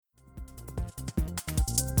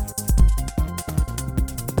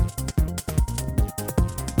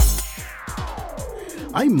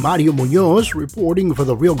I'm Mario Munoz reporting for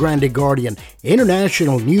the Rio Grande Guardian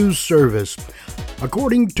International News Service.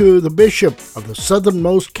 According to the Bishop of the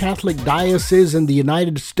southernmost Catholic diocese in the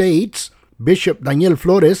United States, Bishop Daniel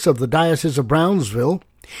Flores of the Diocese of Brownsville,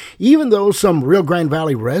 even though some Rio Grande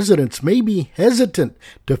Valley residents may be hesitant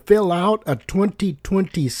to fill out a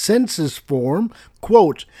 2020 census form,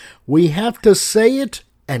 quote, "We have to say it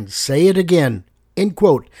and say it again," end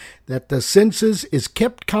quote, that the census is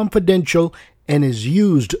kept confidential and is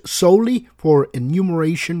used solely for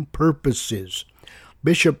enumeration purposes.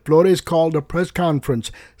 Bishop Flores called a press conference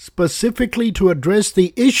specifically to address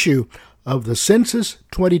the issue of the Census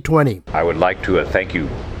 2020. I would like to thank you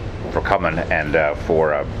for coming and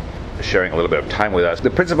for sharing a little bit of time with us.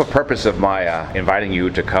 The principal purpose of my inviting you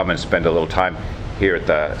to come and spend a little time here at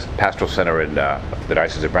the Pastoral Center in the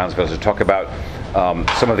Diocese of Brownsville is to talk about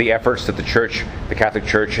some of the efforts that the Catholic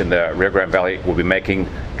Church in the Rio Grande Valley will be making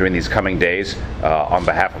during these coming days on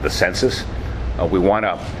behalf of the census. We want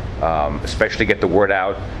to especially get the word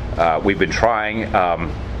out. We've been trying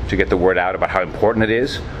to get the word out about how important it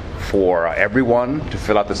is for everyone to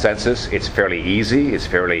fill out the census. It's fairly easy. It's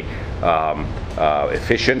fairly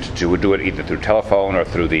efficient to do it either through telephone or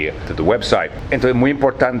through the website. Entonces, muy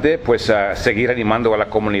importante, pues, seguir animando a la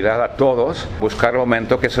comunidad, a todos, buscar el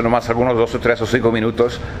momento que son nomás algunos 2 o 3 o 5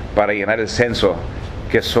 minutos para llenar el censo,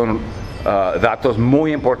 que son datos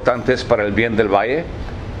muy importantes para el bien del valle,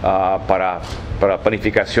 para la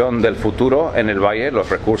planificación del futuro en el valle, los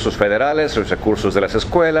recursos federales, los recursos de las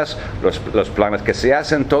escuelas, los planes que se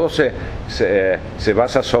hacen, todo se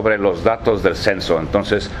basa sobre los datos del censo.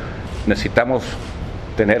 Entonces necesitamos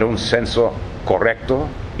tener un censo correcto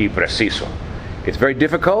y preciso. It's very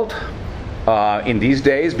difficult in these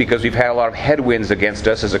days because we've had a lot of headwinds against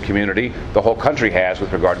us as a community. The whole country has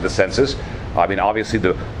with regard to the census. I mean, obviously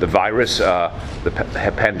the virus, the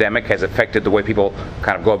pandemic has affected the way people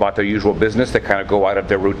kind of go about their usual business. They kind of go out of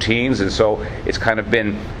their routines, and so it's kind of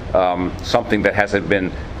been something that hasn't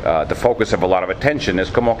been the focus of a lot of attention. Es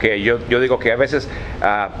como que yo digo que a veces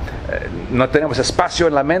no tenemos espacio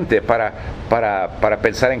en la mente para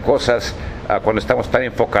pensar en cosas cuando estamos tan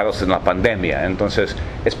enfocados en la pandemia. Entonces,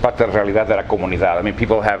 es parte de la realidad de la comunidad. I mean,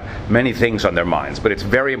 people have many things on their minds, but it's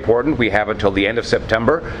very important. We have until the end of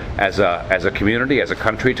September as a community, as a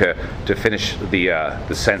country, to finish the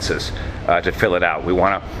census, to fill it out.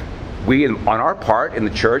 We, on our part in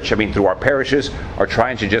the church, I mean, through our parishes, are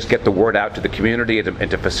trying to just get the word out to the community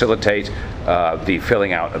and to facilitate the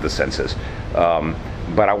filling out of the census.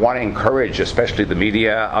 But I want to encourage, especially the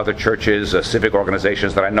media, other churches, civic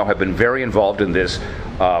organizations that I know have been very involved in this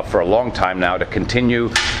for a long time now, to continue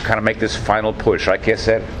to kind of make this final push. Hay que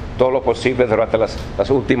hacer todo lo posible durante las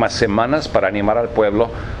últimas semanas para animar al pueblo,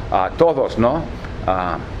 a todos, ¿no?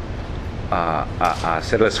 A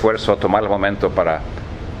hacer el esfuerzo, a tomar el momento para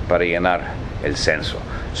llenar el censo.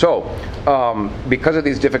 So, because of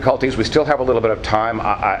these difficulties, we still have a little bit of time.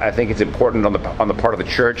 I think it's important on the part of the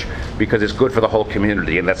church because it's good for the whole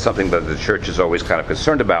community, and that's something that the church is always kind of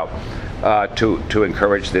concerned about, to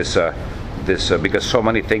encourage this because so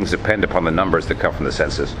many things depend upon the numbers that come from the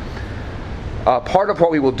census. Part of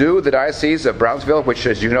what we will do, the Diocese of Brownsville, which,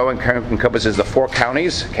 as you know, encompasses the 4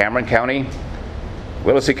 counties, Cameron County,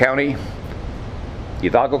 Willacy County,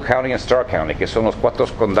 Hidalgo County, and Starr County, que son los 4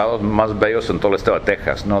 condados más bellos en todo el estado de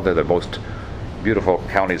Texas. No, they're the most beautiful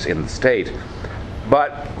counties in the state.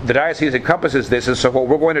 But the diocese encompasses this, and so what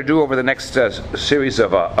we're going to do over the next series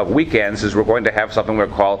of weekends is we're going to have something we'll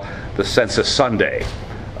call the Census Sunday.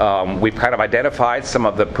 We've kind of identified some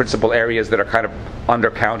of the principal areas that are kind of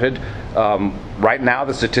undercounted. Right now,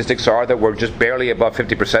 the statistics are that we're just barely above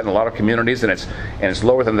 50% in a lot of communities, and it's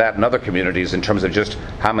lower than that in other communities in terms of just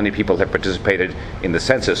how many people have participated in the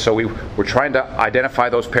census. So we're trying to identify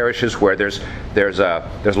those parishes where there's a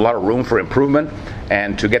lot of room for improvement,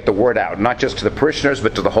 and to get the word out, not just to the parishioners,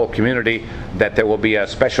 but to the whole community, that there will be a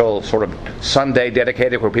special sort of Sunday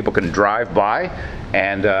dedicated where people can drive by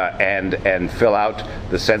and fill out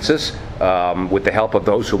the census with the help of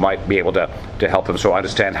those who might be able to help them so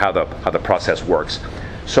understand how the process works.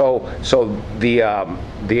 So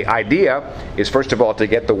the idea is, first of all, to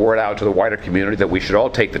get the word out to the wider community that we should all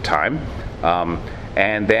take the time,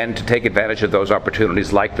 and then to take advantage of those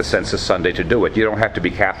opportunities like the Census Sunday to do it. You don't have to be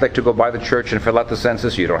Catholic to go by the church and fill out the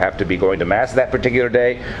census. You don't have to be going to Mass that particular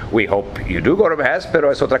day. We hope you do go to Mass, pero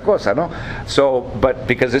es otra cosa, ¿no? So, but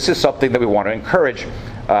because this is something that we want to encourage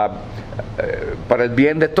para el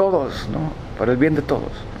bien de todos, ¿no? Para el bien de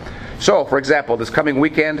todos. So, for example, this coming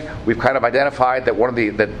weekend, we've kind of identified that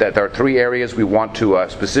that there are 3 areas we want to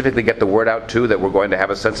specifically get the word out to, that we're going to have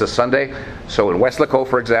a Census Sunday. So in Weslaco,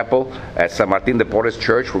 for example, at San Martin de Porres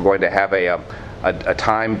Church, we're going to have a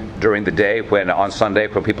time during the day on Sunday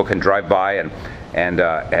when people can drive by and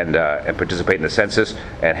participate in the census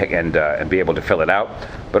and be able to fill it out.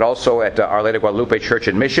 But also at Our Lady Guadalupe Church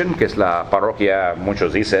in Mission, que es la parroquia,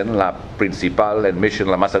 muchos dicen, la principal en Mission,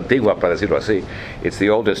 la más antigua, para decirlo así. It's the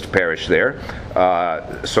oldest parish there.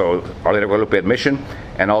 So Our Lady Guadalupe in Mission,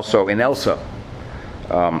 and also in Elsa.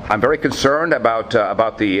 I'm very concerned about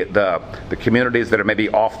the communities that are maybe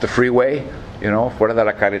off the freeway, fuera de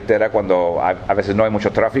la carretera, cuando a veces no hay mucho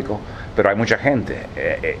tráfico, pero hay mucha gente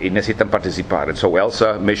y necesitan participar. And so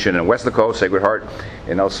Elsa, Mission, and Weslaco, Sacred Heart,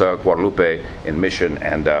 and Elsa, Guadalupe, in Mission,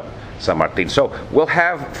 and San Martin. So we'll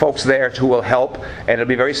have folks there who will help, and it'll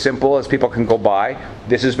be very simple as people can go by.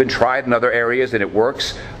 This has been tried in other areas, and it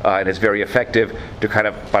works, and it's very effective to kind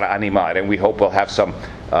of para animar, and we hope we'll have some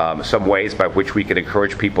ways by which we can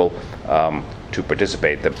encourage people to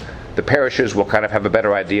participate. The parishes will kind of have a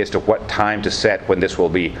better idea as to what time to set when this will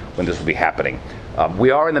be happening.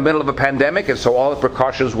 We are in the middle of a pandemic, and so all the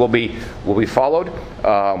precautions will be followed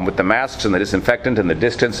with the masks and the disinfectant and the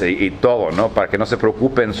distance y todo, ¿no? Para que no se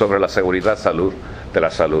preocupen sobre la seguridad de la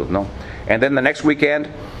salud, ¿no? And then the next weekend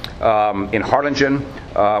in Harlingen,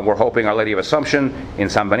 we're hoping Our Lady of Assumption, in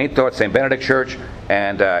San Benito at St. Benedict Church,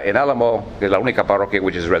 and in Alamo, la única parroquia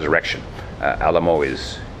which is Resurrection. Alamo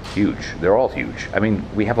is huge. They're all huge. I mean,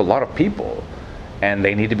 we have a lot of people, and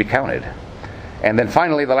they need to be counted. And then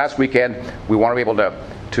finally, the last weekend, we want to be able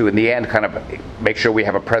to in the end, kind of make sure we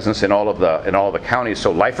have a presence in all of the counties.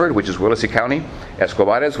 So Lyford, which is Willacy County,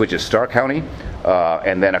 Escobares, which is Starr County,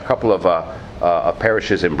 and then a couple of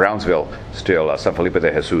parishes in Brownsville still, San Felipe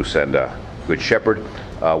de Jesus and Good Shepherd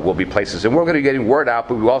will be places. And we're going to be getting word out,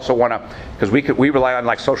 but we also want to, because we rely on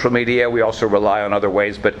like social media, we also rely on other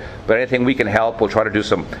ways, but anything we can help, we'll try to do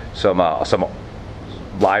some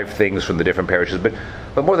live things from the different parishes.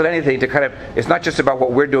 But more than anything, to kind of, it's not just about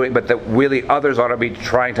what we're doing, but that really others ought to be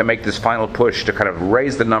trying to make this final push to kind of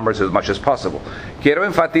raise the numbers as much as possible. Quiero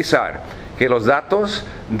enfatizar que los datos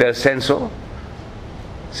del censo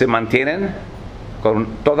se mantienen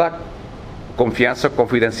con toda confianza,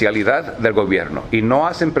 confidencialidad del gobierno y no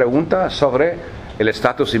hacen preguntas sobre el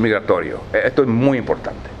estatus inmigratorio. Esto es muy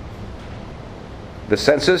importante. The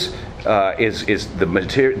census is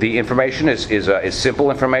the information is simple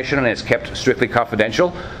information, and it's kept strictly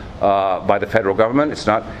confidential by the federal government. It's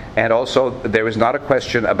not, and also there is not a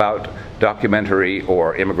question about documentary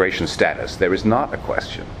or immigration status. There is not a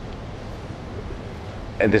question,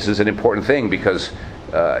 and this is an important thing because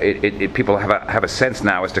people have a sense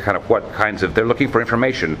now as to kind of what kinds of, they're looking for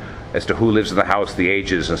information as to who lives in the house, the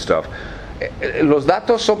ages and stuff. Los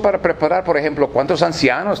datos son para preparar, por ejemplo, cuántos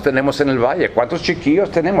ancianos tenemos en el valle, cuántos chiquillos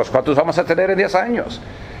tenemos, cuántos vamos a tener en 10 años.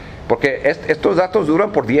 Porque estos datos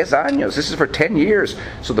duran por 10 años. This is for 10 years.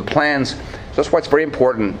 So the plans, so that's why it's very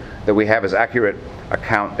important that we have as accurate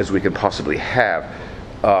account as we can possibly have.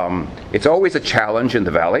 It's always a challenge in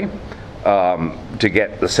the valley to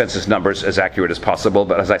get the census numbers as accurate as possible.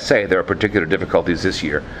 But as I say, there are particular difficulties this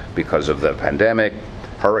year because of the pandemic,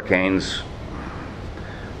 hurricanes,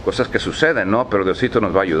 cosas que suceden, ¿no? Pero Diosito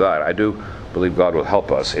nos va a ayudar. I do believe God will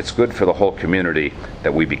help us. It's good for the whole community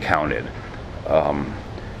that we be counted.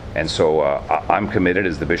 And so I'm committed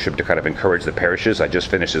as the bishop to kind of encourage the parishes. I just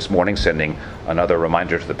finished this morning sending another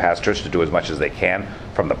reminder to the pastors to do as much as they can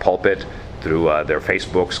from the pulpit through their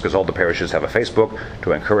Facebooks, because all the parishes have a Facebook,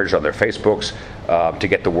 to encourage on their Facebooks to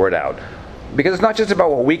get the word out. Because it's not just about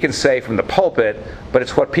what we can say from the pulpit, but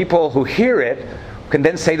it's what people who hear it can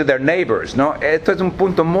then say to their neighbors, ¿no? Esto es un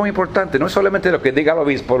punto muy importante, no es solamente lo que diga el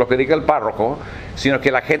obispo, lo que diga el párroco, sino que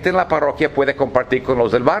la gente en la parroquia puede compartir con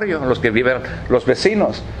los del barrio, los que viven, los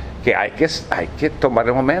vecinos, que hay que tomar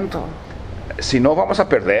el momento. Si no, vamos a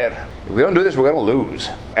perder. If we don't do this, we're going to lose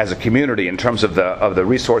as a community in terms of the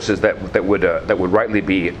resources that would rightly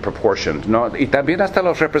be proportioned, ¿no? Y también hasta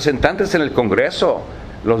los representantes en el Congreso,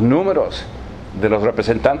 los números de los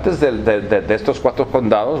representantes de estos 4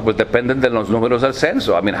 condados pues dependen de los números del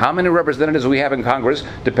censo. I mean, how many representatives we have in Congress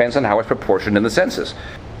depends on how it's proportioned in the census.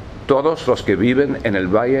 Todos los que viven en el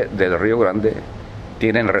Valle del Río Grande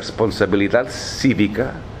tienen responsabilidad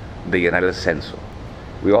cívica de llenar el censo.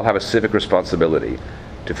 We all have a civic responsibility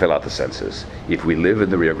to fill out the census if we live in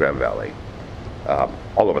the Rio Grande Valley.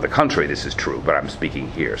 All over the country this is true, but I'm speaking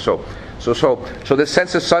here. So this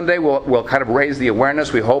Census Sunday will kind of raise the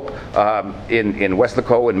awareness, we hope, in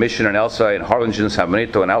Weslaco and Mission and Elsa, in Harlingen, San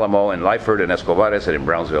Benito, and Alamo, and Lyford, and Escobares, and in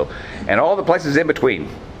Brownsville, and all the places in between.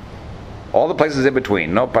 All the places in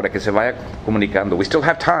between, no, para que se vaya comunicando. We still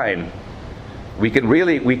have time. We can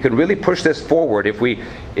really push this forward if we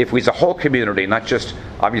as a whole community, not just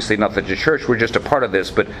obviously not the church, we're just a part of this,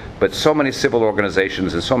 but so many civil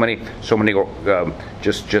organizations and so many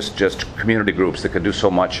just community groups that can do so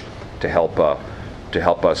much to help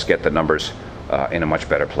us get the numbers in a much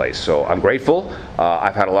better place. So I'm grateful.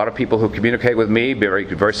 I've had a lot of people who communicate with me, very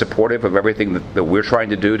very supportive of everything that we're trying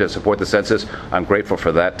to do to support the census. I'm grateful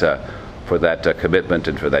for that commitment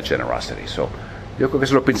and for that generosity. So yo creo que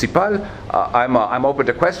es lo principal. I'm open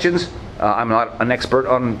to questions. I'm not an expert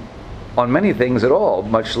on many things at all,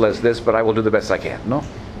 much less this, but I will do the best I can. No?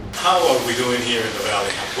 How are we doing here in the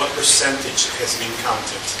Valley? What percentage has been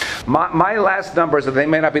counted? My last numbers, and they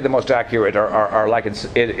may not be the most accurate, are like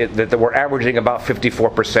that we're averaging about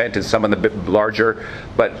 54% in some of the bit larger,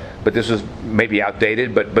 but this was maybe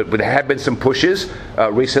outdated. But there have been some pushes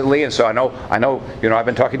recently, and so I know I've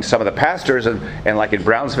been talking to some of the pastors, and like in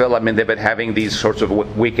Brownsville, I mean they've been having these sorts of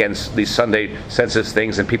weekends, these Sunday census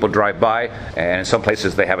things, and people drive by, and in some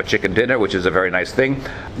places they have a chicken dinner, which is a very nice thing.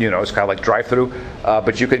 It's kind of like drive-through,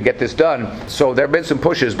 but you could get this done. So there have been some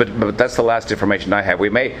pushes, but that's the last information I have. We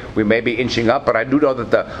may be inching up, but I do know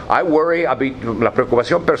that I worry. La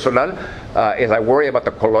preocupación personal is I worry about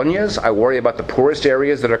the colonias. I worry about the poorest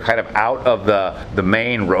areas that are kind of out of the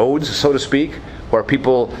main roads, so to speak, where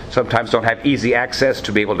people sometimes don't have easy access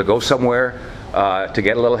to be able to go somewhere to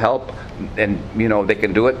get a little help, and they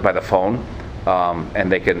can do it by the phone,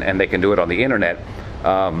 and they can do it on the internet.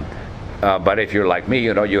 But if you're like me,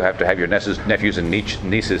 you have to have your nephews and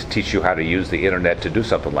nieces teach you how to use the internet to do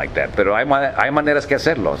something like that. Pero hay maneras que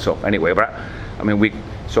hacerlo. So anyway, but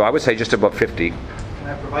I would say just above 50. Can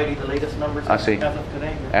I provide you the latest numbers as of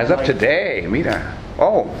today? As of today, mira.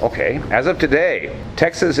 Oh, okay. As of today,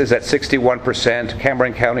 Texas is at 61%,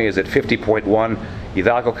 Cameron County is at 50.1%,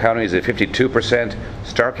 Hidalgo County is at 52%,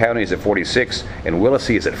 Starr County is at 46%, and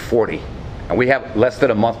Willacy is at 40%. And we have less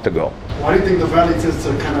than a month to go. Why do you think the Valley tends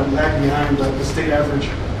to kind of lag behind the state average?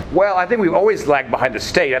 Well, I think we've always lagged behind the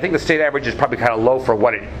state. I think the state average is probably kind of low for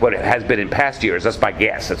what it has been in past years. That's my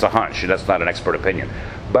guess. It's a hunch. That's not an expert opinion.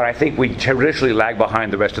 But I think we traditionally lag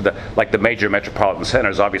behind the rest of the major metropolitan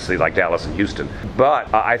centers, obviously like Dallas and Houston.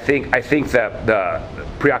 But I think that the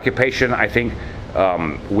preoccupation,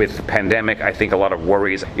 with the pandemic, I think a lot of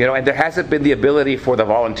worries. And there hasn't been the ability for the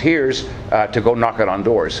volunteers to go knocking on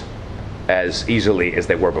doors as easily as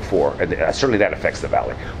they were before, and certainly that affects the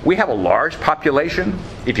Valley. We have a large population,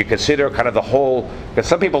 if you consider kind of the whole, because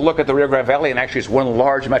some people look at the Rio Grande Valley and actually it's one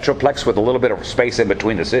large metroplex with a little bit of space in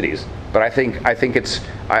between the cities. But I think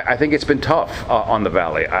it's been tough on the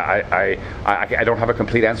Valley. I don't have a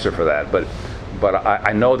complete answer for that, but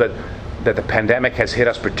I know that the pandemic has hit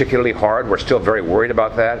us particularly hard. We're still very worried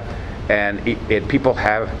about that, and people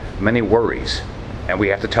have many worries, and we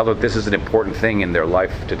have to tell them this is an important thing in their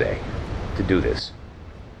life today. To do this.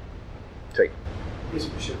 Take. Yes,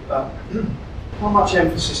 Bishop. How much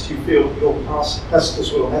emphasis do you feel your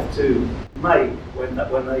pastors will have to make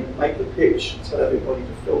when they make the pitch and tell everybody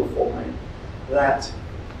to fill the form in? That,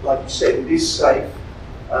 like you said, it is safe.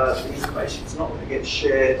 The information is not going to get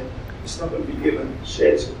shared. It's not going to be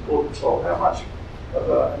shared to the Border Patrol. How much of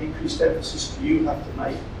an increased emphasis do you have to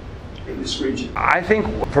make in this region? I think,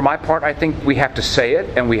 for my part, we have to say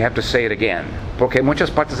it, and we have to say it again. Porque en muchas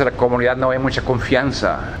partes de la comunidad no hay mucha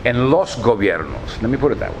confianza en los gobiernos. Let me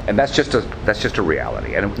put it that way. And that's just a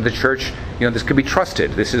reality. And the church, this can be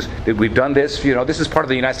trusted. We've done this. This is part of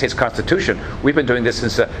the United States Constitution. We've been doing this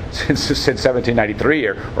since 1793,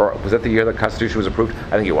 or was that the year the Constitution was approved?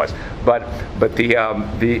 I think it was. But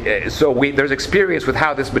there's experience with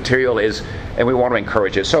how this material is, and we want to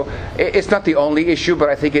encourage it. So it's not the only issue, but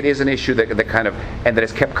I think it is an issue that kind of, and that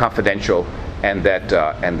is kept confidential, and that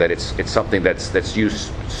it's something that's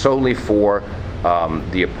used solely for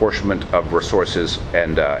the apportionment of resources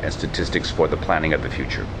and statistics for the planning of the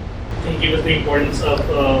future. Can you give us the importance of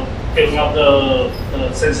filling up the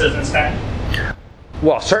census in Spanish?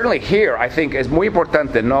 Well, certainly here, I think es muy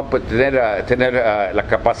importante no tener la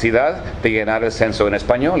capacidad de llenar el censo en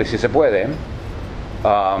español, y si se puede,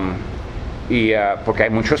 porque hay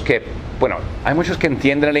muchos que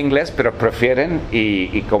entienden el inglés, pero prefieren,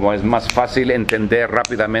 y como es más fácil entender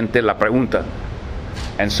rápidamente la pregunta.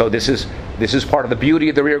 And so this is part of the beauty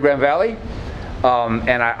of the Rio Grande Valley.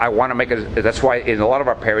 And I want to make it. That's why in a lot of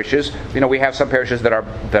our parishes, we have some parishes that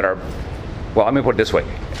are. Well, let me put it this way.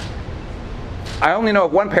 I only know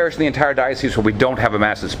of one parish in the entire diocese where we don't have a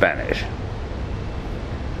mass in Spanish.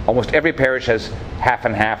 Almost every parish has half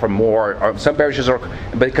and half or more. Or some parishes are,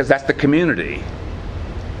 because that's the community.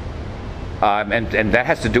 And that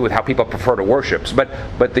has to do with how people prefer to worship.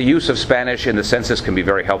 But the use of Spanish in the census can be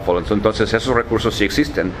very helpful. Entonces esos recursos sí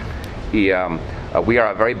existen. We are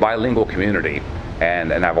a very bilingual community,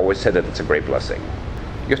 and I've always said that it's a great blessing.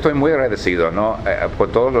 Yo estoy muy agradecido, ¿no? Por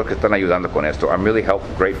todos los que están ayudando con esto. I'm really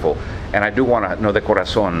grateful. And I do want to, no, de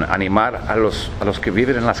corazón, animar a los que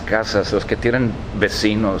viven en las casas, los que tienen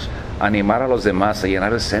vecinos, animar a los demás a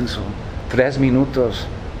llenar el censo. 3 minutos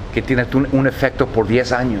que tiene un efecto por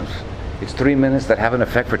 10 años. It's 3 minutes that have an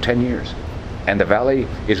effect for 10 years. And the valley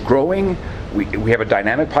is growing. We have a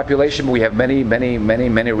dynamic population, but we have many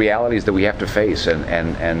realities that we have to face. And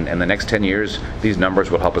in the next 10 years, these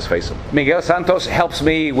numbers will help us face them. Miguel Santos helps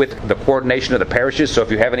me with the coordination of the parishes. So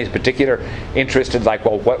if you have any particular interest in, like,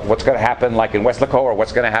 well, what's going to happen, like in Weslaco, or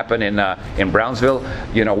what's going to happen in Brownsville,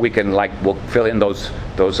 you know, we'll fill in those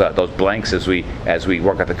blanks as we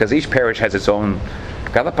work on it, because each parish has its own.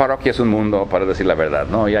 Cada parroquia es un mundo, para decir la verdad,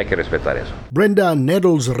 ¿no? Y hay que respetar eso. Brenda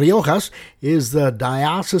Nettles Riojas is the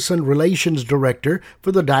Diocesan Relations Director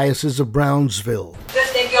for the Diocese of Brownsville. Good,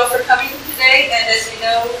 thank you all for coming today, and as you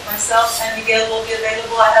know, myself and Miguel will be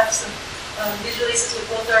available. I have some news releases with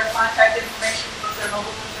both our contact information, both our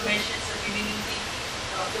mobile information, so if you need anything,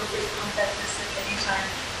 feel free to contact us at any time.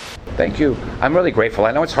 Thank you. I'm really grateful.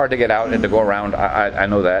 I know it's hard to get out and to go around. I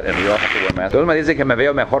know that, and we all have to wear masks. Todos me dicen que me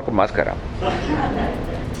veo mejor con máscara.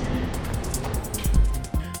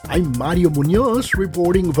 I'm Mario Munoz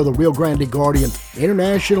reporting for the Rio Grande Guardian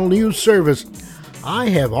International News Service. I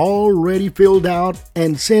have already filled out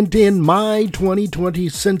and sent in my 2020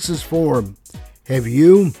 census form. Have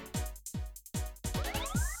you?